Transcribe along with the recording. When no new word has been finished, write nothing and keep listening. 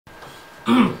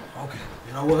Okay,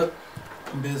 you know what?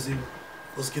 I'm busy.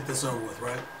 Let's get this over with,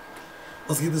 right?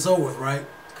 Let's get this over with, right?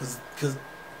 Cause, you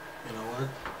know what?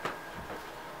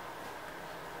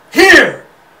 Here!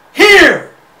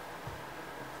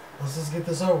 Let's just get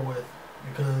this over with,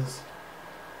 because,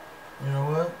 you know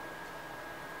what?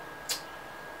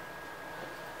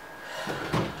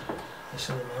 I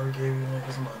should have never gave you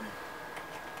niggas money.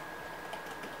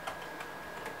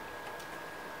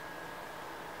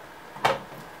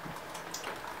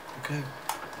 Okay.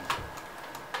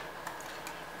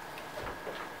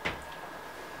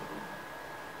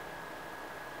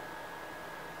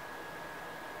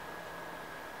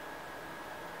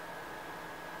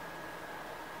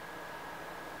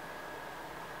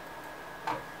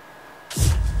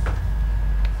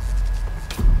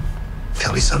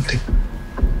 Tell me something.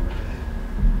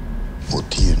 What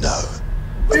do you know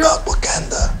about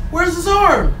Wakanda? Where's his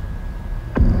arm?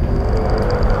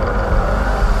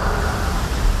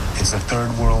 It's a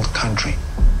third world country.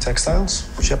 Textiles,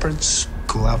 shepherds,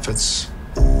 cool outfits,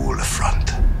 all a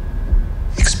front.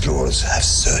 Explorers have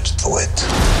searched for it.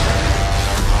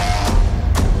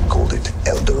 Called it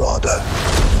El Dorado.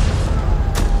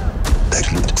 They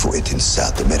looked for it in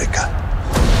South America.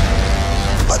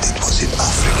 But it was in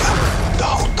Africa the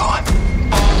whole time.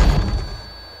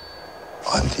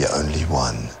 I'm the only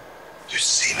one who's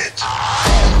seen it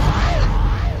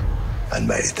and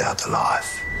made it out alive.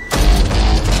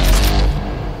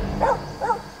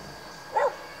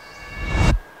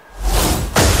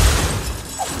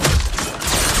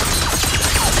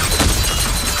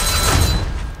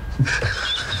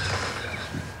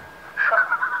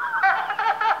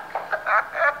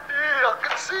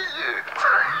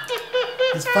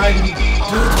 He's fighting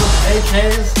dudes with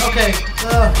AKs. Okay,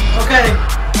 okay,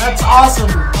 that's awesome.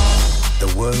 The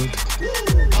world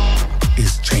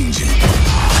is changing.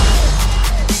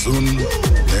 Soon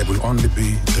there will only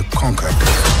be the conquered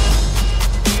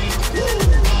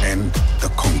and the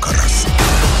conquerors.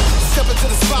 Step into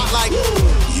the spotlight.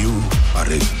 You are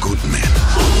a good man.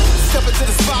 Step into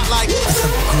the spotlight. It's a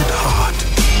good heart.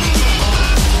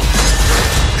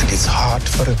 And it's hard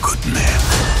for a good man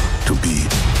to be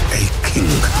a king.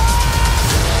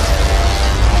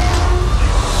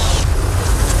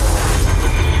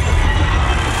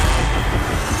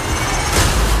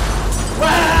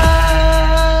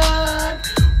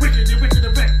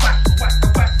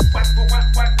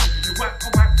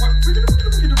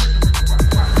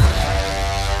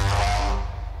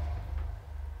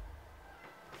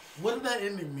 What did that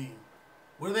ending mean?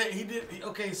 What did that he did?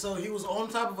 Okay, so he was on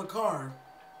top of a car,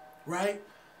 right?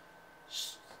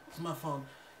 Shh, it's my phone.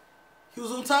 He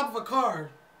was on top of a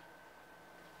car.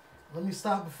 Let me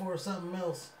stop before something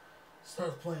else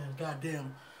starts playing.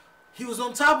 Goddamn. He was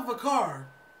on top of a car.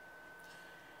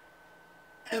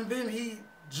 And then he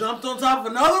jumped on top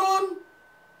of another one?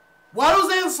 Why was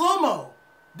that in slow-mo?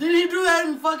 Didn't he do that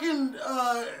in fucking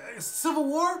Civil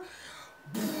War?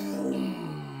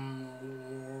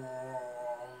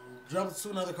 Jumped to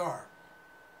another car.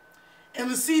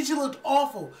 And the CG looked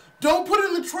awful. Don't put it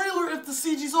in the trailer if the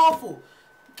CG's awful.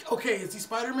 Okay, is he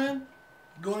Spider-Man?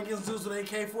 Going against dudes with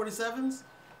AK-47s?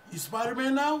 You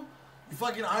Spider-Man now? You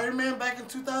fucking Iron Man back in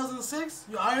 2006?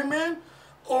 You Iron Man?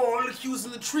 Oh, look, he was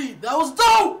in the tree. That was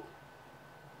dope!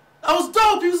 That was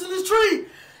dope! He was in the tree!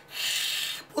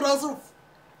 Put out some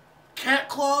cat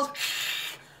claws.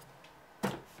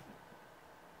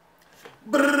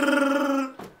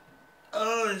 Brrr.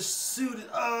 Oh, shoot it.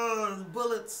 Oh,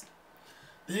 bullets.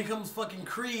 Then here comes fucking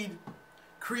Creed.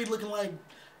 Creed looking like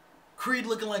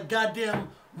goddamn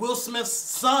Will Smith's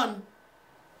son.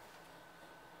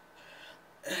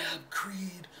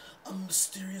 Creed, a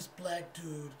mysterious black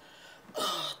dude.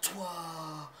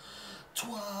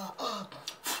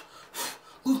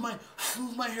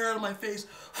 Move my hair out of my face.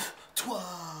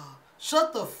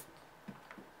 Shut the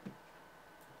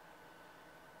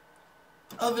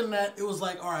Other than that, it was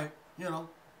like, alright, you know.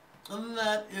 Other than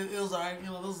that, it was alright, you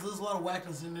know, there's a lot of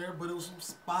whackness in there, but it was some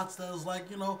spots that was like,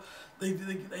 you know, they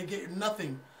get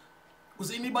nothing.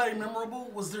 Was anybody memorable?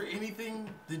 Was there anything?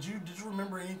 Did you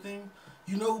remember anything?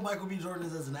 You know who Michael B. Jordan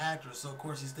is as an actor, so of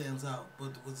course he stands out.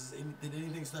 But did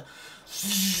anything stand?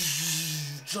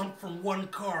 Jump from one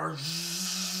car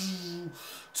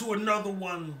to another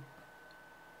one.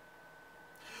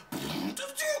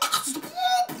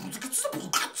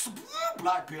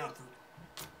 Black Panther.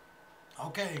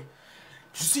 Okay.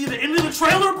 You see the end of the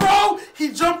trailer, bro?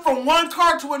 He jumped from one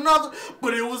car to another,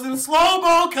 but it was in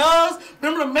slow-mo, cuz.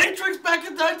 Remember The Matrix back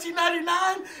in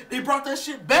 1999? They brought that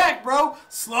shit back, bro.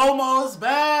 Slow-mo is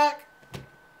back.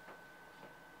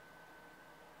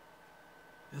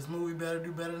 This movie better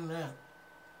do better than that.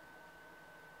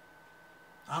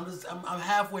 I'm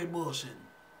halfway bullshitting.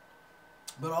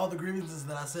 But all the grievances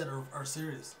that I said are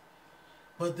serious.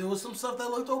 But there was some stuff that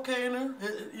looked okay in there.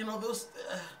 You know, there was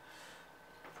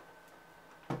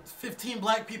 15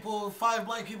 black people, 5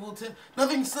 black people, 10.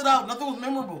 Nothing stood out. Nothing was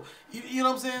memorable. You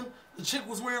know what I'm saying? The chick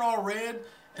was wearing all red,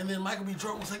 and then Michael B.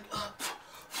 Jordan was like,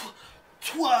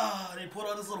 twa. They put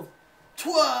out this little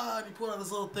twa. They put out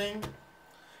this little thing,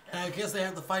 and I guess they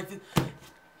had to fight.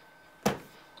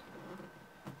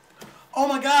 Oh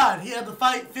my God, he had to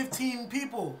fight 15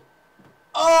 people.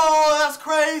 Oh, that's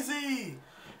crazy.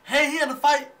 Hey, he had to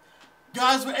fight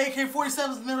guys with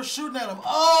AK-47s and they were shooting at him.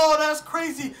 Oh, that's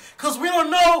crazy. Because we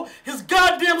don't know his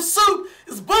goddamn suit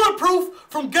is bulletproof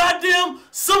from goddamn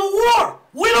Civil War.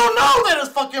 We don't know that it's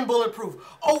fucking bulletproof.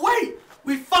 Oh, wait.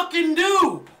 We fucking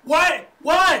do. Why?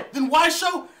 Why? Then why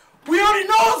show? We already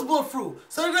know it's bulletproof.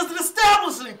 So it doesn't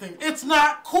establish anything. It's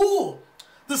not cool.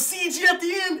 The CG at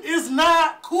the end is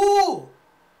not cool.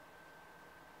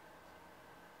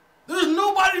 There's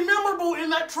nobody memorable in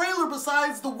that trailer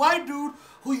besides the white dude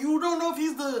who you don't know if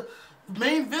he's the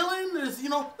main villain. You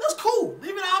know, that's cool.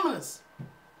 Leave it ominous.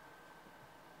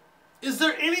 Is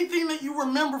there anything that you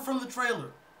remember from the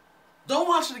trailer? Don't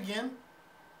watch it again.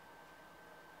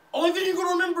 Only thing you're going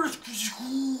to remember is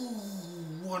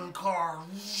one car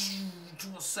to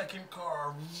a second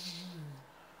car.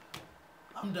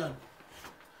 I'm done.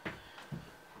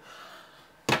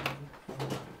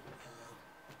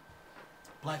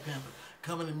 Black Panther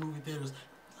coming in movie theaters.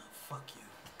 Oh, fuck you.